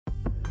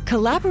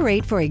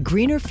Collaborate for a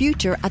greener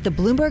future at the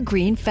Bloomberg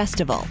Green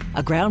Festival,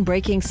 a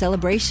groundbreaking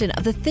celebration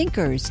of the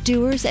thinkers,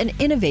 doers, and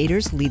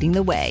innovators leading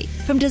the way.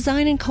 From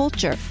design and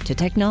culture to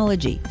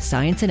technology,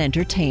 science, and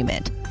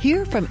entertainment.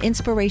 Hear from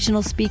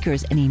inspirational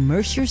speakers and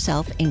immerse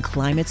yourself in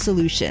climate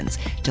solutions.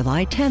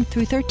 July 10th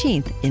through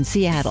 13th in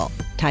Seattle.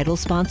 Title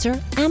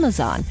sponsor,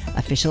 Amazon.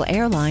 Official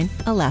airline,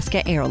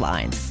 Alaska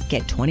Airlines.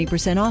 Get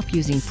 20% off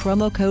using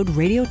promo code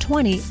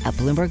radio20 at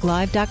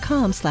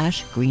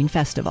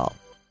bloomberglive.com/greenfestival.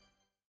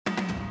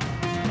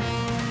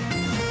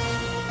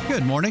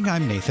 Good morning,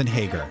 I'm Nathan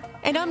Hager.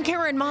 And I'm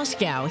Karen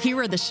Moscow. Here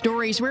are the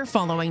stories we're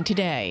following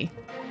today.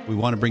 We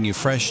want to bring you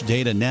fresh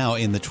data now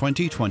in the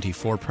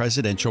 2024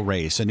 presidential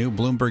race. A new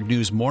Bloomberg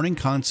News Morning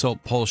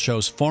Consult poll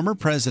shows former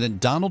President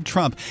Donald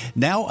Trump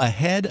now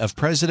ahead of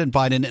President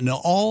Biden in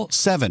all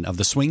 7 of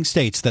the swing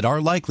states that are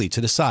likely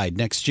to decide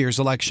next year's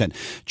election.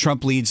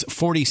 Trump leads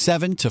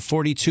 47 to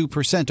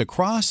 42%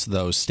 across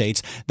those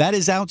states. That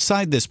is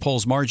outside this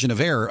poll's margin of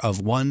error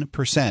of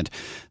 1%.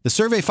 The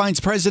survey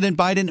finds President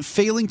Biden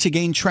failing to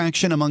gain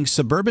traction among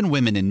suburban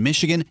women in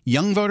Michigan,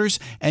 young voters,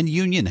 and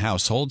union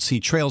households.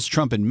 He trails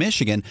Trump in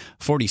Michigan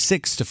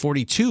 46 to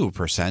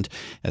 42%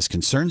 as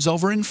concerns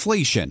over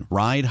inflation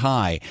ride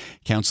high.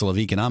 Council of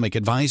Economic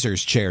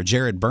Advisors Chair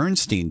Jared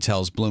Bernstein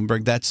tells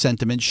Bloomberg that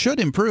sentiment should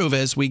improve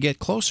as we get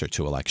closer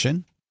to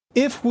election.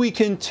 If we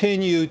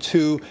continue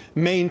to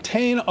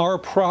maintain our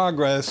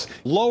progress,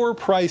 lower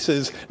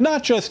prices,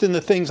 not just in the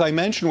things I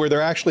mentioned where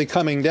they're actually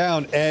coming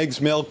down,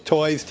 eggs, milk,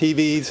 toys,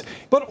 TVs,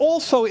 but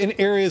also in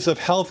areas of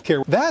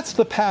healthcare, that's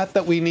the path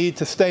that we need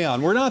to stay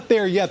on. We're not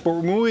there yet, but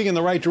we're moving in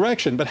the right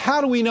direction. But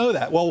how do we know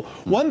that? Well,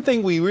 one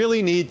thing we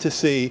really need to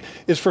see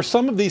is for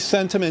some of these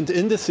sentiment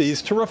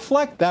indices to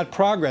reflect that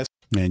progress.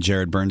 And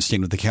Jared Bernstein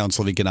with the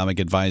Council of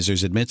Economic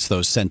Advisors admits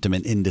those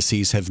sentiment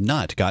indices have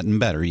not gotten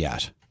better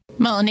yet.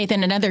 Well,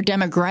 Nathan, another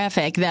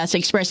demographic that's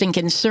expressing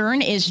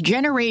concern is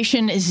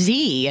Generation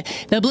Z.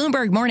 The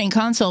Bloomberg Morning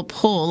Consult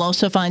poll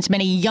also finds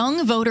many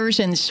young voters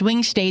in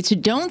swing states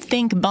don't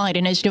think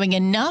Biden is doing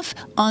enough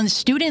on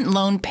student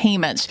loan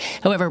payments.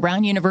 However,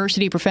 Brown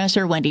University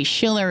professor Wendy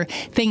Schiller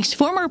thinks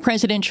former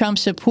President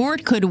Trump's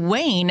support could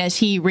wane as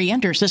he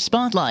re-enters the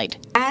spotlight.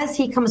 As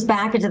he comes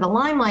back into the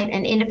limelight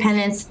and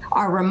independents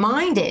are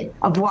reminded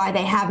of why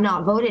they have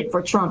not voted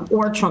for Trump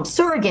or Trump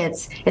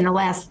surrogates in the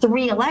last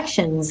 3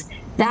 elections,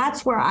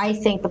 that's where I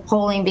think the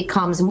polling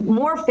becomes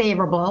more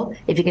favorable,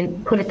 if you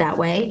can put it that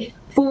way,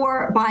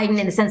 for Biden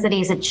in the sense that he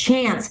has a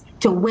chance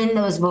to win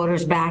those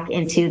voters back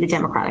into the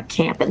Democratic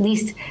camp, at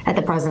least at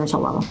the presidential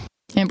level.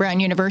 And Brown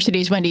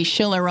University's Wendy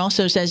Schiller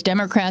also says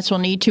Democrats will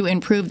need to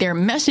improve their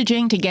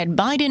messaging to get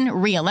Biden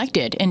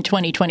reelected in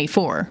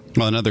 2024.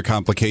 Well, another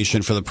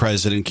complication for the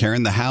president,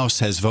 Karen, the House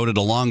has voted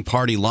along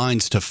party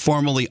lines to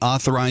formally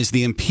authorize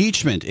the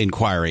impeachment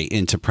inquiry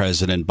into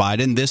President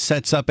Biden. This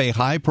sets up a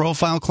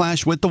high-profile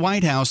clash with the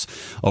White House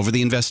over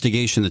the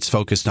investigation that's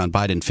focused on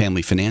Biden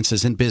family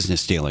finances and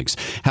business dealings.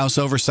 House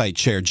Oversight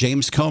Chair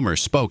James Comer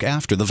spoke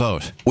after the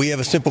vote. We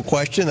have a simple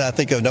question I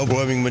think an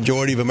overwhelming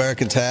majority of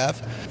Americans have.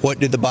 What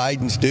did the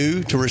Bidens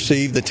do to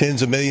receive the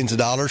tens of millions of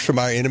dollars from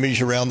our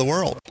enemies around the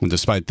world?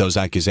 Despite those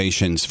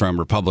accusations from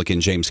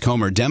Republican James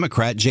Comer,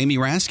 Democrat Jamie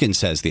Raskin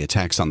says the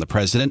attacks on the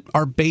president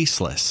are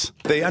baseless.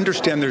 They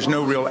understand there's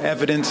no real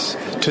evidence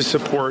to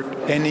support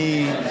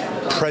any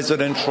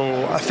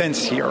presidential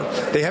offense here.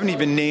 They haven't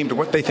even named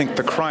what they think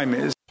the crime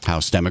is.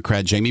 House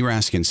Democrat Jamie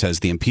Raskin says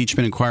the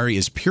impeachment inquiry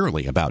is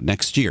purely about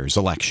next year's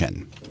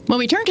election. Well,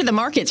 we turn to the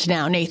markets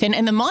now, Nathan,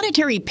 and the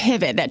monetary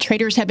pivot that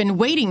traders have been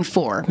waiting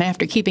for.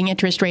 After keeping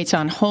interest rates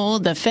on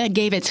hold, the Fed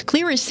gave its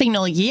clearest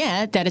signal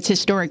yet that its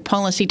historic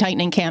policy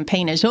tightening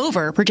campaign is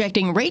over,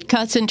 projecting rate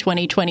cuts in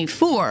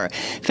 2024.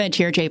 Fed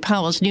Chair Jay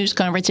Powell's news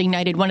conference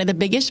ignited one of the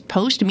biggest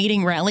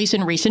post-meeting rallies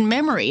in recent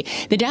memory.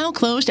 The Dow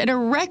closed at a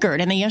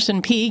record and the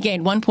S&P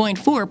gained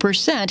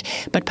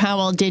 1.4%, but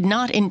Powell did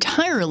not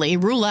entirely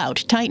rule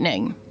out tightening.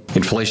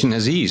 Inflation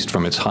has eased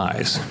from its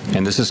highs,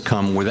 and this has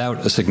come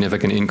without a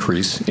significant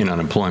increase in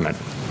unemployment.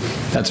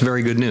 That's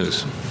very good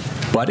news.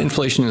 But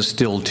inflation is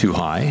still too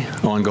high.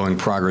 Ongoing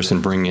progress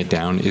in bringing it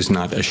down is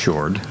not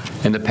assured,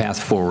 and the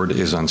path forward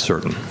is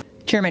uncertain.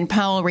 Chairman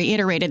Powell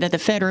reiterated that the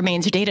Fed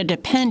remains data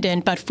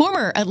dependent, but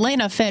former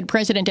Atlanta Fed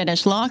President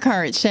Dennis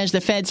Lockhart says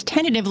the Fed's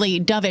tentatively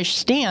dovish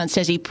stance,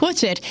 as he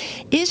puts it,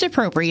 is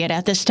appropriate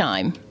at this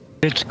time.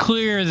 It's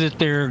clear that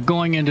they're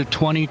going into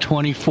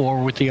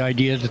 2024 with the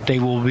idea that they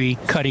will be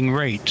cutting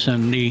rates.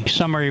 And the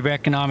summary of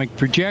economic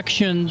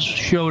projections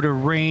showed a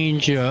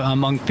range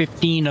among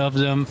 15 of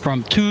them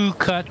from 2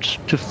 cuts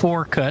to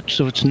 4 cuts.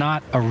 So it's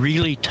not a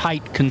really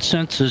tight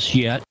consensus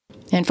yet.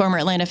 And former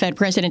Atlanta Fed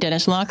President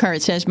Dennis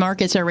Lockhart says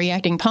markets are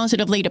reacting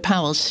positively to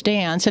Powell's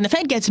stance. And the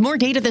Fed gets more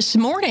data this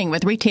morning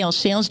with retail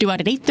sales due out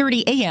at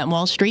 8:30 a.m.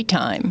 Wall Street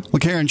time. Well,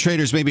 Karen,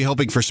 traders may be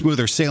hoping for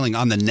smoother sailing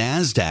on the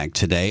NASDAQ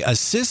today. A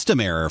system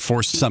error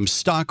forced some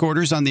stock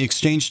orders on the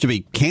exchange to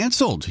be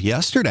canceled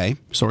yesterday.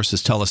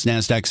 Sources tell us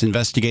NASDAQ's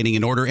investigating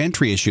an order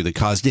entry issue that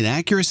caused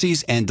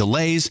inaccuracies and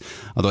delays.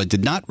 Although it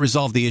did not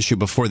resolve the issue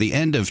before the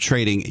end of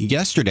trading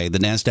yesterday, the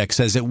NASDAQ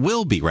says it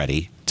will be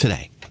ready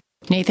today.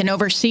 Nathan,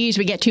 overseas,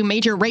 we get two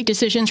major rate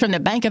decisions from the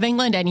Bank of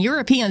England and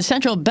European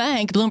Central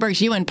Bank. Bloomberg's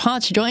Ewan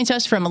Potts joins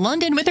us from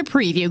London with a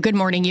preview. Good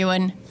morning,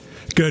 Ewan.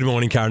 Good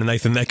morning, Karen and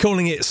Nathan. They're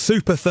calling it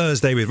Super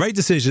Thursday with rate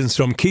decisions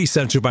from key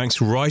central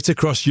banks right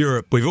across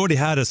Europe. We've already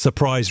had a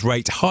surprise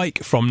rate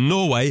hike from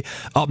Norway.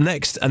 Up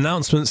next,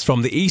 announcements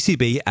from the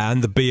ECB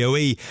and the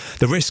BOE.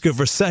 The risk of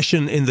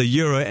recession in the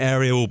euro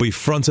area will be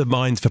front of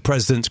mind for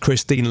President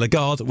Christine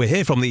Lagarde. We'll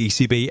hear from the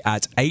ECB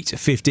at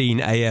 8:15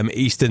 a.m.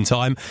 Eastern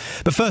Time.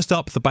 But first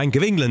up, the Bank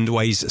of England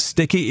weighs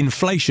sticky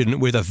inflation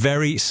with a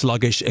very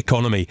sluggish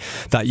economy.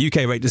 That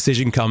UK rate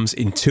decision comes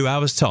in 2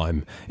 hours'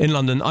 time. In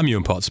London, I'm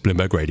Ewan Potts,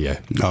 Bloomberg Radio.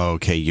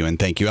 Okay, Ewan,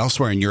 thank you.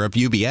 Elsewhere in Europe,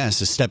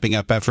 UBS is stepping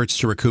up efforts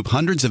to recoup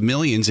hundreds of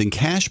millions in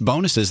cash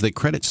bonuses that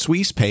Credit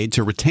Suisse paid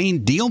to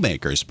retain deal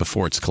makers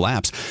before its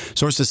collapse.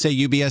 Sources say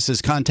UBS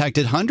has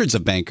contacted hundreds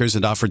of bankers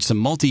and offered some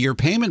multi-year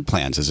payment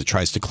plans as it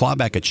tries to claw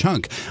back a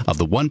chunk of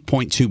the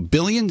 1.2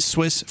 billion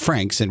Swiss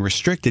francs in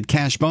restricted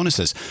cash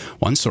bonuses.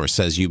 One source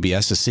says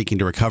UBS is seeking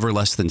to recover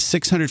less than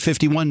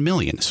 651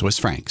 million Swiss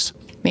francs.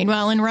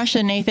 Meanwhile, in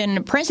Russia,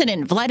 Nathan,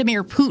 President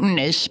Vladimir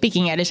Putin is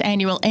speaking at his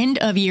annual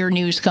end-of-year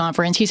news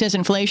conference. He says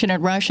inflation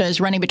in Russia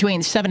is running between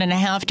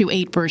 7.5% to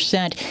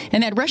 8%,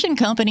 and that Russian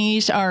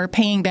companies are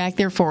paying back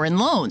their foreign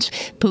loans.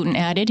 Putin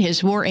added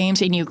his war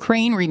aims in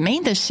Ukraine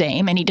remain the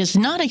same, and he does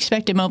not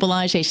expect to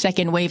mobilize a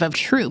second wave of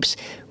troops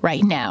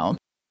right now.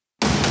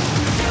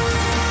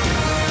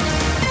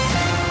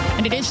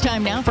 And it is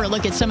time now for a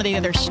look at some of the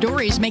other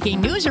stories making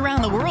news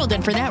around the world.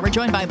 And for that, we're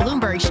joined by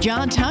Bloomberg's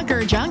John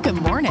Tucker. John,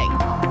 good morning.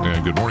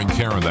 Good morning,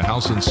 Karen. The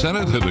House and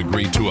Senate have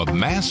agreed to a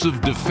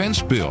massive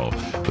defense bill.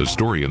 The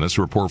story in this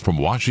report from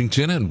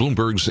Washington and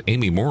Bloomberg's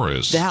Amy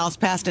Morris. The House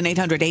passed an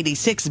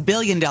 $886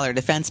 billion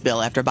defense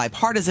bill after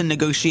bipartisan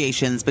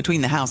negotiations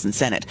between the House and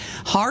Senate.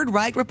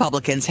 Hard-right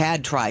Republicans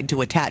had tried to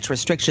attach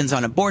restrictions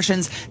on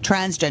abortions,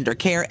 transgender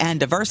care, and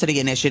diversity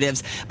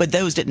initiatives, but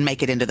those didn't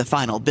make it into the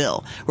final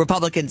bill.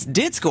 Republicans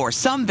did score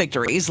some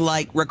victories,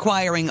 like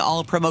requiring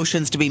all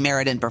promotions to be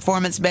merit and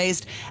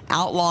performance-based,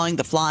 outlawing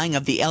the flying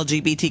of the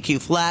LGBTQ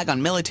flag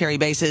on military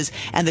bases,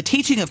 and the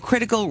teaching of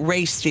critical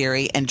race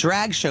theory and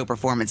drag show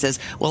performances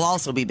will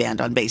also be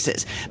banned on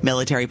bases.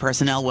 Military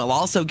personnel will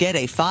also get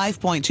a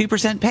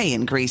 5.2% pay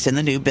increase in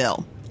the new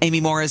bill. Amy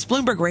Morris,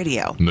 Bloomberg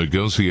Radio.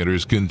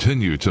 Negotiators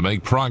continue to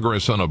make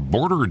progress on a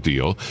border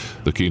deal.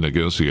 The key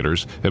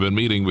negotiators have been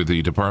meeting with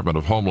the Department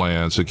of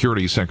Homeland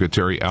Security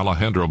Secretary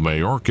Alejandro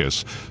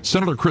Mayorkas.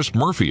 Senator Chris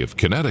Murphy of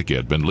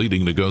Connecticut been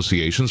leading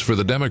negotiations for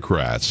the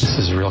Democrats. This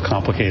is a real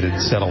complicated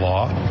set of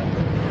law,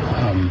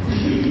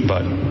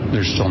 but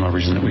there's still no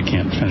reason that we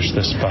can't finish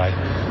this by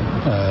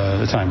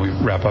the time we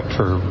wrap up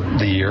for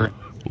the year.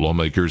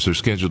 Lawmakers are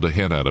scheduled to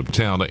head out of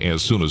town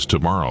as soon as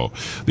tomorrow.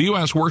 The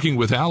U.S. working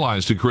with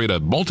allies to create a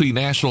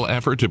multinational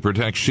effort to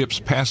protect ships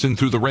passing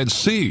through the Red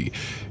Sea.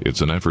 It's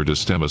an effort to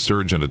stem a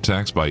surge in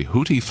attacks by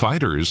Houthi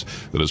fighters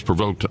that has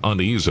provoked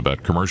unease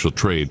about commercial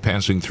trade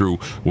passing through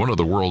one of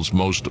the world's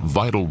most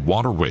vital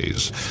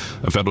waterways.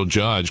 A federal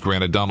judge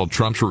granted Donald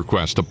Trump's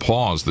request to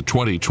pause the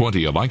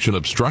 2020 election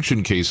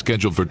obstruction case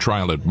scheduled for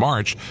trial in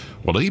March,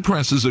 while he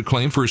presses a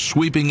claim for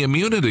sweeping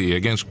immunity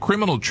against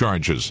criminal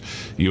charges.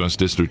 U.S.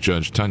 District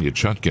Judge Tanya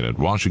Chutkin at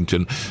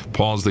Washington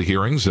paused the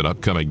hearings and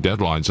upcoming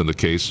deadlines in the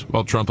case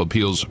while Trump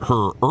appeals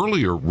her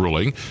earlier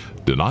ruling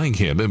denying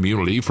him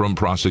immunity from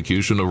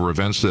prosecution over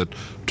events that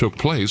took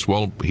place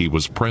while he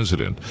was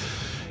president.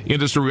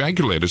 Industry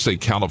regulators say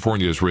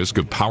California's risk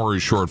of power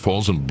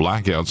shortfalls and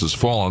blackouts has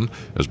fallen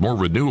as more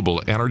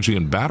renewable energy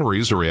and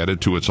batteries are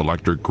added to its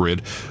electric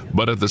grid.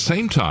 But at the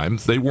same time,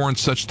 they warn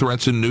such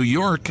threats in New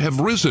York have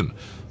risen,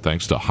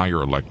 thanks to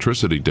higher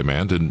electricity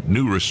demand and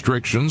new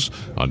restrictions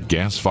on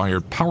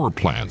gas-fired power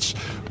plants.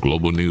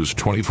 Global news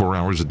 24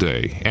 hours a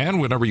day and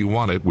whenever you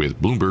want it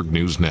with Bloomberg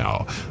News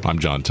Now. I'm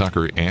John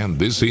Tucker, and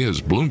this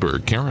is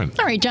Bloomberg. Karen.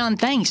 All right, John,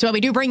 thanks. Well, we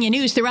do bring you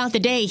news throughout the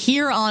day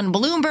here on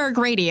Bloomberg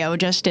Radio,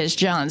 just as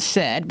John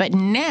said. But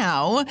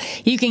now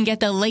you can get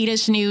the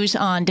latest news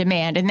on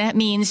demand, and that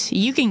means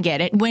you can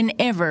get it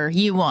whenever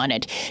you want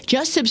it.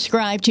 Just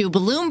subscribe to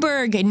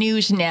Bloomberg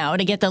News Now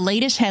to get the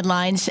latest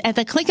headlines at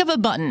the click of a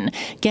button.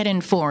 Get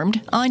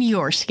informed on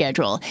your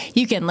schedule.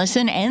 You can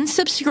listen and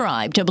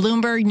subscribe to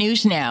Bloomberg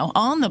News Now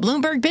on the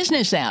Bloomberg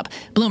Business app,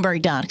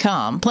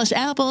 Bloomberg.com, plus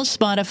Apple,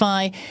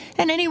 Spotify,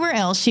 and anywhere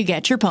else you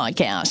get your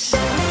podcasts.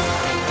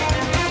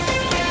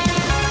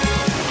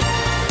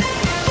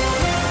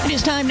 It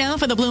is time now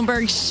for the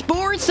Bloomberg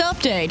Sports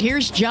Update.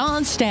 Here's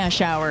John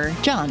Stashower.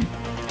 John.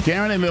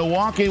 Karen in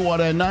Milwaukee,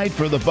 what a night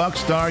for the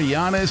Bucks star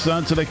Giannis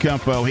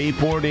Antetokounmpo. He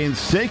poured in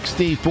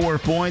 64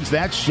 points.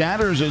 That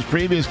shatters his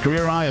previous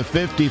career high of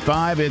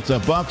 55. It's a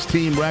Bucks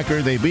team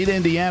record. They beat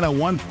Indiana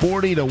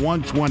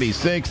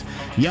 140-126.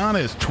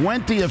 Giannis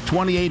 20 of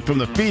 28 from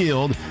the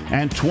field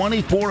and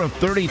 24 of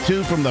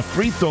 32 from the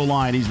free throw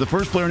line. He's the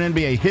first player in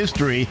NBA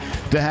history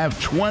to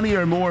have 20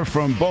 or more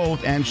from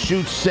both and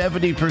shoot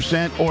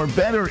 70% or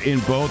better in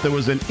both. There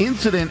was an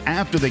incident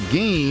after the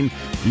game.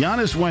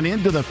 Giannis went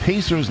into the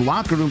Pacers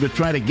locker room to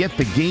try to get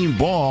the game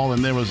ball,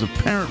 and there was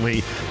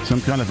apparently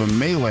some kind of a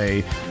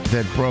melee.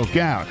 that broke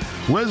out.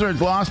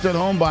 Wizards lost at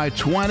home by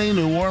 20.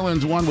 New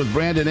Orleans won with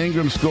Brandon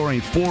Ingram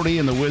scoring 40,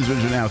 and the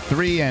Wizards are now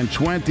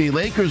 3-20.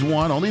 Lakers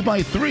won only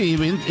by 3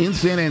 in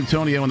San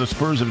Antonio, and the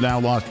Spurs have now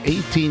lost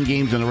 18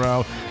 games in a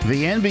row.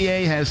 The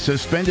NBA has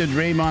suspended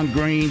Draymond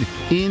Green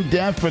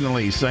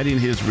indefinitely, citing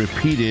his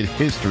repeated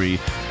history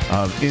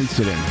of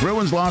incident.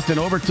 Bruins lost in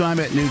overtime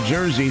at New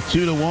Jersey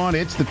 2-1.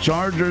 It's the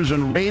Chargers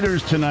and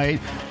Raiders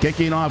tonight,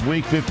 kicking off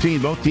Week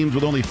 15. Both teams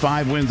with only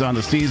 5 wins on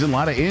the season. A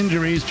lot of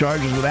injuries.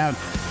 Chargers without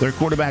their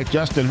quarterback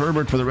Justin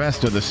Herbert for the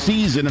rest of the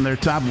season, and their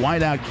top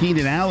wideout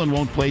Keenan Allen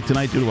won't play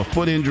tonight due to a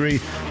foot injury.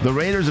 The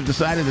Raiders have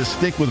decided to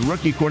stick with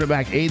rookie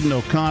quarterback Aiden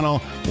O'Connell.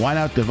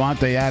 Wideout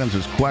Devontae Adams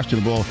is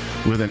questionable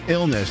with an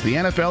illness. The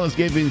NFL is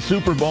giving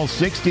Super Bowl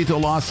 60 to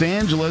Los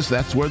Angeles.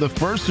 That's where the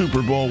first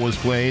Super Bowl was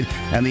played,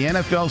 and the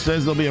NFL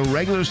says there'll be a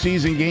regular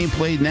season game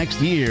played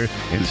next year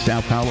in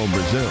Sao Paulo,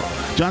 Brazil.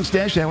 John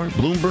Stashauer,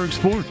 Bloomberg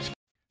Sports.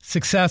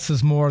 Success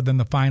is more than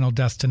the final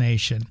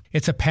destination.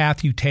 It's a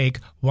path you take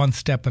one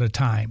step at a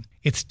time.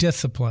 It's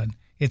discipline,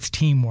 it's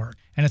teamwork,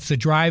 and it's the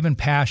drive and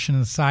passion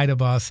inside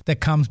of us that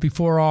comes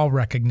before all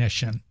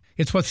recognition.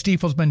 It's what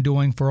Stifel's been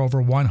doing for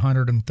over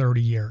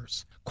 130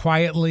 years.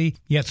 Quietly,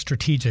 yet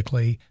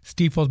strategically,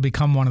 Stifel's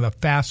become one of the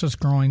fastest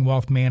growing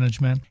wealth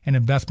management and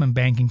investment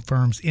banking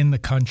firms in the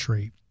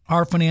country.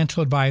 Our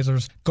financial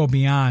advisors go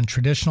beyond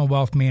traditional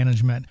wealth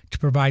management to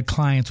provide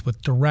clients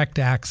with direct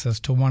access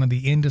to one of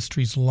the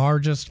industry's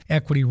largest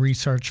equity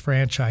research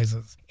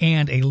franchises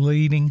and a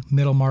leading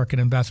middle market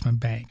investment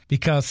bank,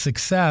 because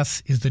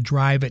success is the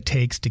drive it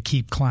takes to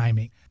keep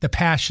climbing, the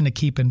passion to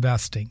keep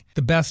investing,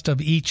 the best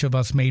of each of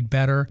us made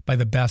better by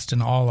the best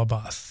in all of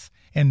us.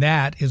 And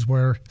that is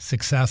where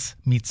success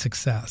meets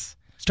success.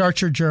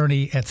 Start your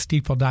journey at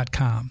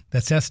Stifel.com.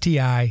 That's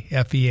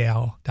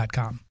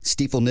Stifel.com.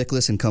 Stifel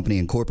Nicholas and Company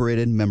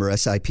Incorporated, member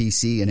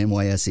SIPC and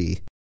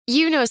NYSE.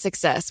 You know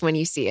success when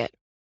you see it.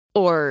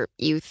 Or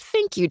you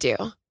think you do.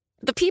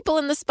 The people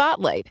in the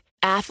spotlight.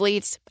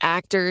 Athletes,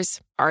 actors,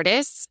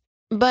 artists.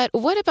 But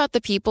what about the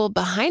people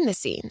behind the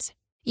scenes?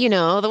 You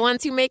know, the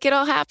ones who make it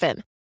all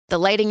happen. The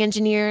lighting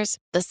engineers,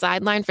 the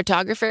sideline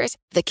photographers,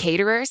 the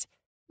caterers.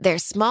 They're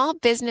small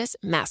business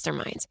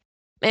masterminds.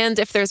 And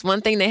if there's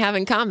one thing they have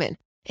in common,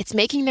 it's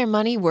making their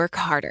money work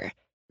harder.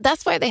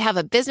 That's why they have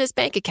a business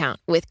bank account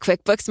with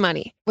QuickBooks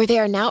Money, where they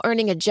are now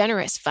earning a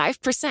generous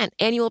 5%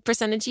 annual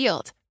percentage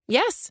yield.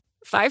 Yes,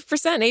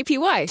 5%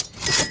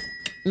 APY.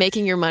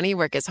 Making your money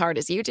work as hard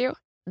as you do?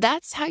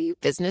 That's how you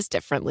business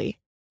differently.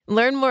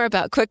 Learn more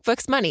about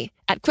QuickBooks Money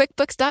at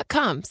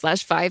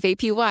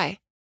QuickBooks.com/5APY.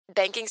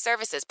 Banking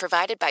services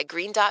provided by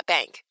Green Dot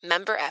Bank,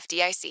 member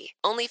FDIC.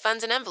 Only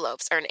funds and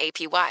envelopes earn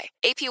APY.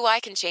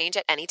 APY can change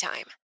at any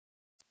time.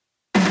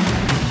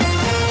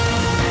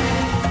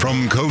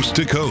 From coast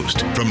to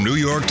coast, from New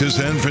York to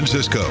San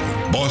Francisco,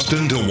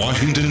 Boston to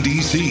Washington,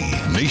 D.C.,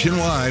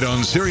 nationwide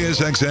on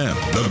SiriusXM,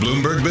 the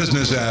Bloomberg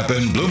Business app,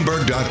 and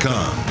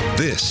Bloomberg.com.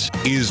 This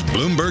is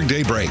Bloomberg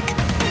Daybreak.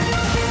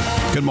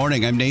 Good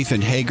morning. I'm Nathan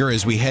Hager.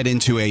 As we head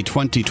into a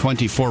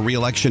 2024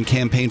 re-election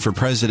campaign for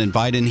President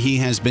Biden, he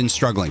has been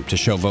struggling to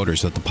show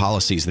voters that the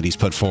policies that he's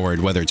put forward,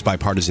 whether it's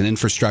bipartisan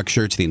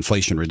infrastructure to the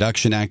Inflation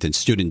Reduction Act and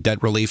student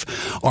debt relief,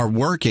 are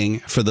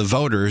working for the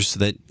voters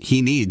that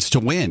he needs to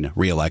win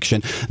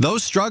re-election.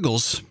 Those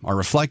struggles are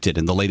reflected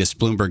in the latest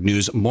Bloomberg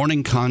News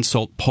Morning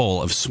Consult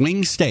poll of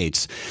swing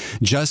states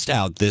just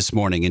out this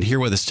morning. And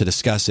here with us to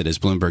discuss it is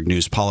Bloomberg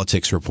News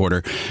politics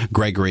reporter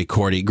Gregory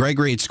Cordy.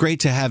 Gregory, it's great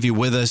to have you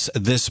with us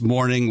this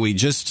morning. We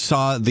just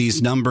saw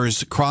these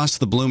numbers cross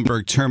the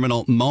Bloomberg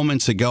terminal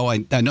moments ago.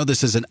 I know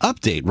this is an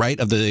update, right,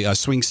 of the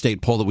swing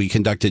state poll that we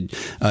conducted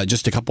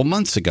just a couple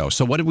months ago.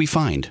 So what did we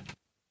find?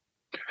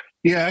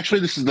 Yeah,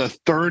 actually, this is the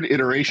third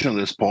iteration of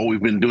this poll.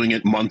 We've been doing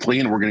it monthly,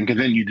 and we're going to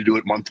continue to do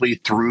it monthly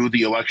through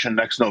the election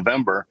next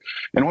November.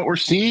 And what we're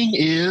seeing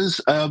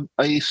is a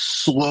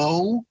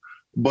slow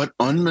but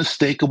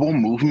unmistakable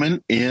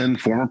movement in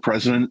former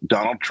President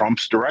Donald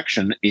Trump's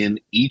direction in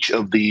each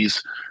of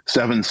these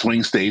 7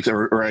 swing states,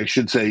 or I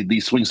should say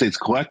these swing states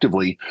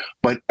collectively.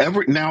 But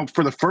now,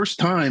 for the first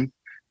time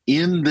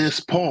in this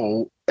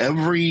poll,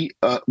 every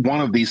one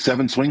of these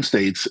 7 swing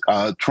states,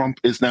 Trump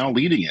is now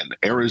leading in.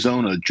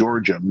 Arizona,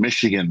 Georgia,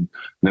 Michigan,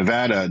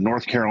 Nevada,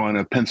 North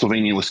Carolina,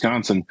 Pennsylvania,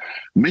 Wisconsin.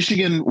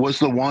 Michigan was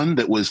the one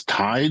that was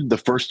tied the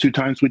first 2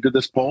 times we did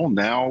this poll.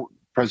 Now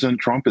President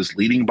Trump is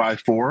leading by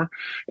 4.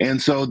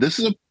 And so this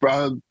is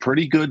a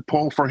pretty good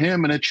poll for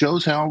him. And it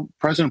shows how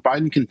President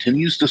Biden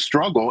continues to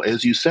struggle,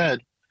 as you said,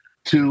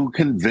 to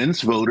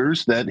convince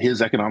voters that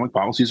his economic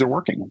policies are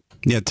working.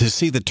 Yeah, to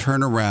see the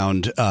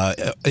turnaround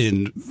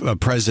in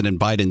President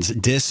Biden's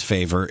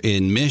disfavor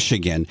in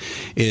Michigan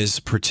is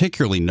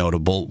particularly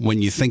notable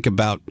when you think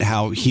about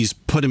how he's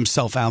put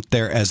himself out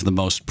there as the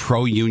most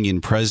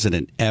pro-union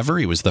president ever.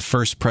 He was the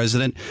first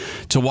president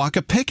to walk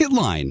a picket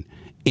line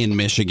in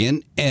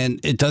Michigan, and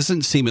it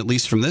doesn't seem, at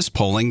least from this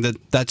polling, that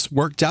that's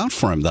worked out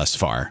for him thus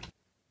far.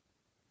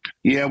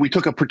 Yeah, we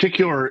took a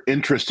particular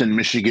interest in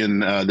Michigan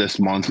this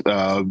month,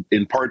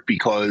 in part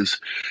because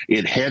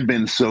it had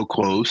been so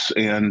close,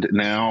 and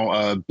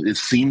now it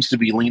seems to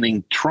be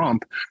leaning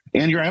Trump.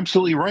 And you're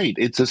absolutely right.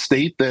 It's a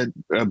state that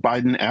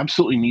Biden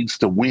absolutely needs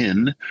to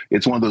win.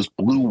 It's one of those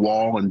blue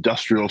wall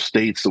industrial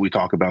states that we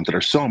talk about that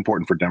are so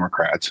important for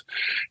Democrats.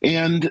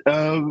 And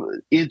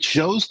it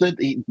shows that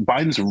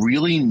Biden's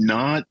really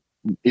not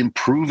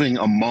improving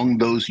among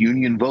those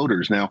union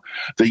voters. Now,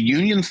 the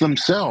unions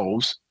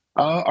themselves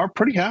are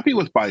pretty happy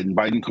with Biden.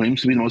 Biden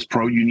claims to be the most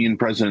pro-union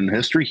president in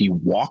history. He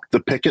walked the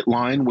picket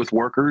line with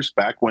workers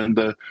back when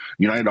the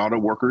United Auto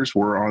Workers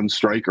were on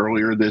strike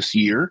earlier this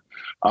year.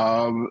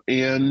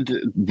 And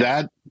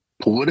that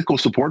political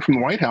support from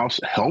the White House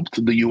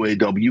helped the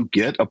UAW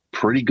get a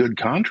pretty good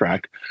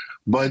contract.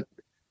 But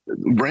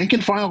rank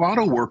and file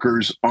auto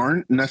workers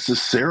aren't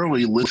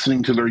necessarily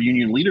listening to their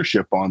union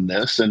leadership on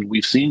this. And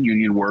we've seen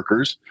union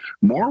workers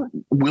more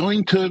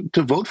willing to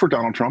vote for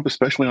Donald Trump,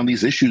 especially on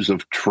these issues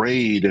of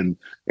trade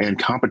and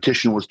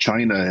competition with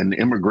China and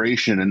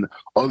immigration and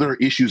other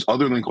issues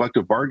other than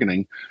collective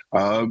bargaining.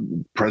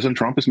 President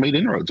Trump has made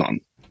inroads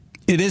on.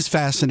 It is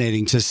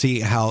fascinating to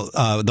see how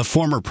the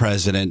former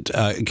president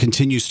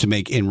continues to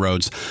make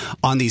inroads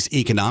on these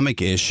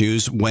economic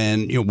issues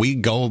when we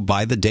go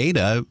by the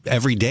data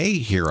every day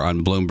here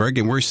on Bloomberg,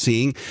 and we're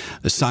seeing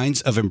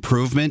signs of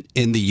improvement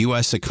in the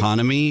U.S.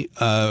 economy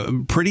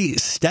pretty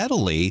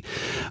steadily.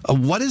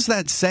 What does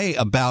that say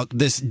about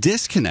this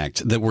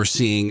disconnect that we're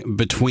seeing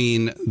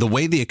between the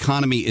way the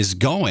economy is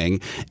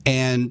going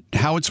and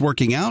how it's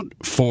working out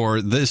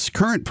for this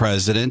current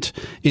president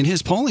in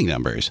his polling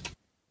numbers?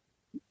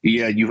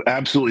 Yeah, you've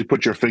absolutely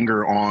put your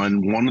finger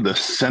on one of the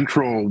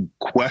central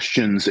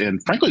questions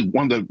and, frankly,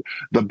 one of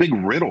the big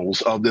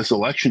riddles of this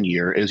election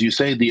year. As you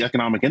say, the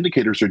economic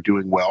indicators are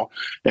doing well,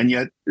 and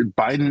yet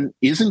Biden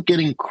isn't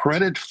getting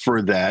credit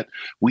for that.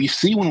 We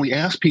see when we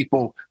ask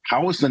people,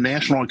 how is the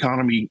national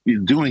economy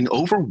doing?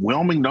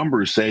 Overwhelming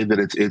numbers say that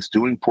it's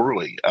doing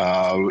poorly,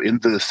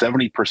 into the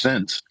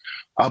 70%.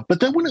 But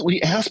then when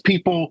we ask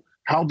people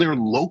how their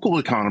local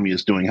economy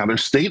is doing, how their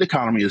state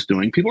economy is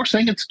doing, people are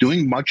saying it's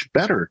doing much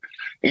better.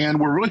 And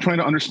we're really trying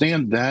to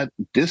understand that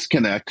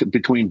disconnect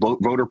between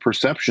voter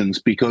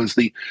perceptions, because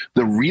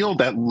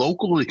that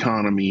local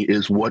economy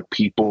is what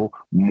people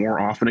more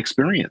often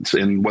experience.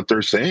 And what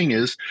they're saying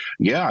is,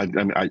 yeah,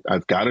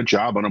 I've got a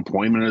job,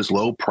 unemployment is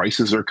low,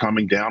 prices are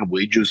coming down,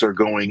 wages are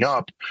going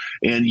up.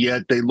 And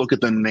yet they look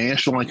at the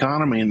national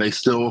economy and they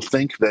still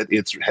think that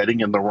it's heading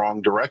in the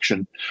wrong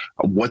direction.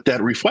 What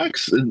that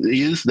reflects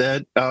is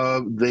that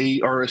they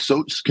are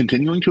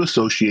continuing to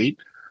associate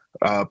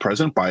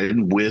President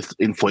Biden with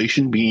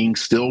inflation being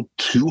still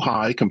too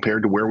high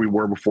compared to where we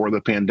were before the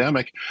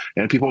pandemic,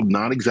 and people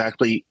not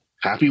exactly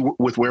happy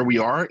with where we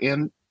are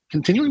and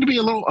continuing to be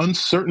a little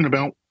uncertain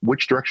about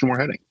which direction we're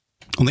heading.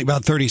 Only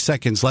about 30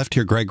 seconds left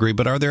here, Gregory,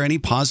 but are there any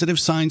positive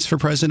signs for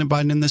President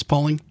Biden in this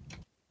polling?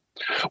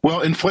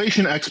 Well,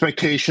 inflation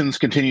expectations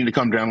continue to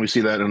come down. We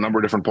see that in a number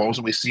of different polls,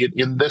 and we see it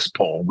in this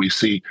poll. We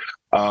see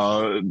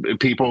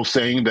people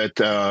saying that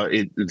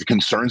the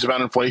concerns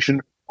about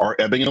inflation are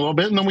ebbing a little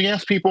bit. And then we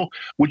ask people,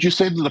 would you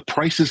say that the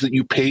prices that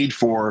you paid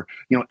for,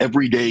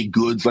 everyday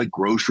goods like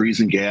groceries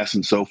and gas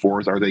and so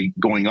forth, are they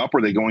going up or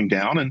are they going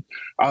down? And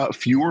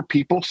fewer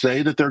people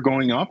say that they're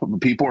going up.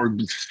 People are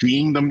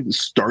seeing them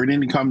starting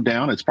to come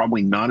down. It's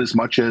probably not as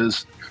much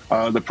as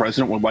the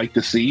president would like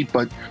to see,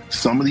 but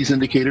some of these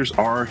indicators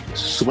are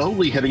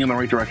slowly heading in the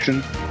right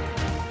direction.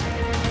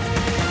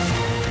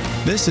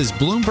 This is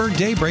Bloomberg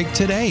Daybreak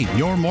Today,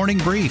 your morning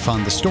brief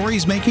on the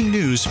stories making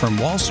news from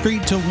Wall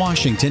Street to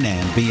Washington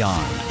and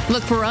beyond.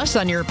 Look for us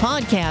on your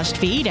podcast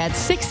feed at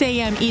 6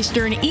 a.m.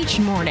 Eastern each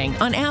morning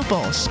on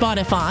Apple,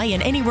 Spotify,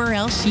 and anywhere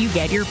else you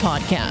get your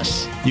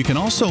podcasts. You can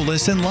also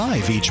listen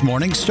live each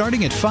morning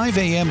starting at 5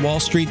 a.m. Wall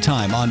Street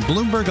time on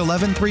Bloomberg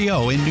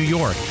 1130 in New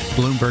York,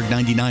 Bloomberg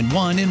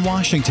 99.1 in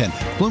Washington,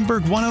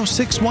 Bloomberg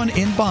 106.1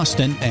 in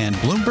Boston, and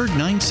Bloomberg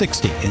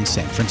 960 in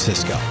San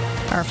Francisco.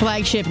 Our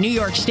flagship New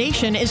York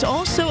station is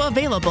also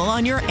available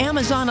on your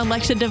Amazon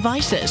Alexa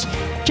devices.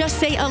 Just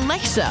say,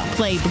 Alexa,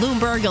 play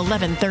Bloomberg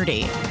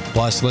 1130.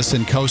 Plus,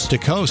 listen coast to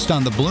coast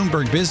on the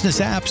Bloomberg Business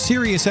app,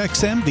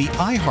 SiriusXM, the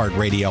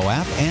iHeartRadio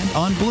app, and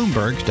on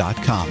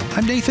Bloomberg.com.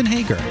 I'm Nathan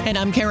Hager. And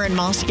I'm Karen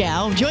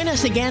Moscow. Join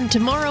us again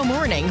tomorrow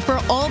morning for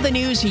all the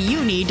news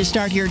you need to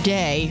start your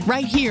day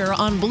right here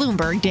on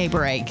Bloomberg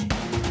Daybreak.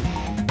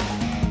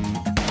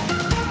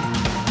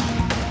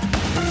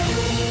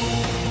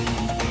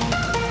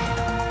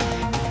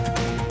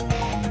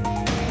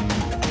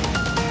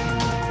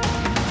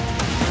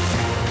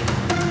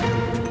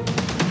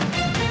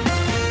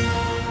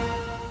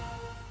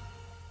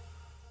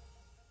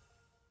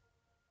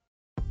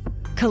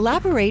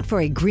 Collaborate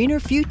for a greener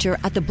future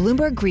at the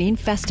Bloomberg Green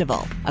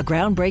Festival, a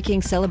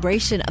groundbreaking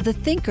celebration of the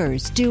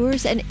thinkers,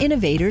 doers, and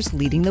innovators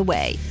leading the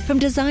way. From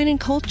design and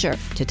culture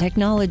to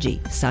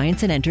technology,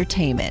 science, and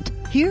entertainment.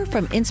 Hear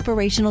from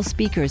inspirational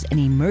speakers and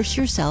immerse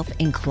yourself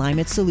in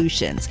climate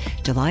solutions.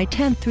 July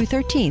 10th through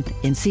 13th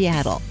in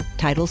Seattle.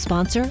 Title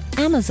sponsor,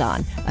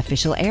 Amazon.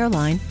 Official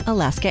airline,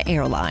 Alaska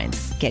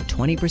Airlines. Get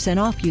 20%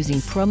 off using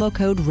promo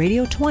code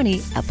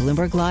radio20 at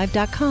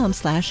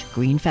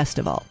BloombergLive.com/Green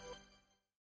Festival.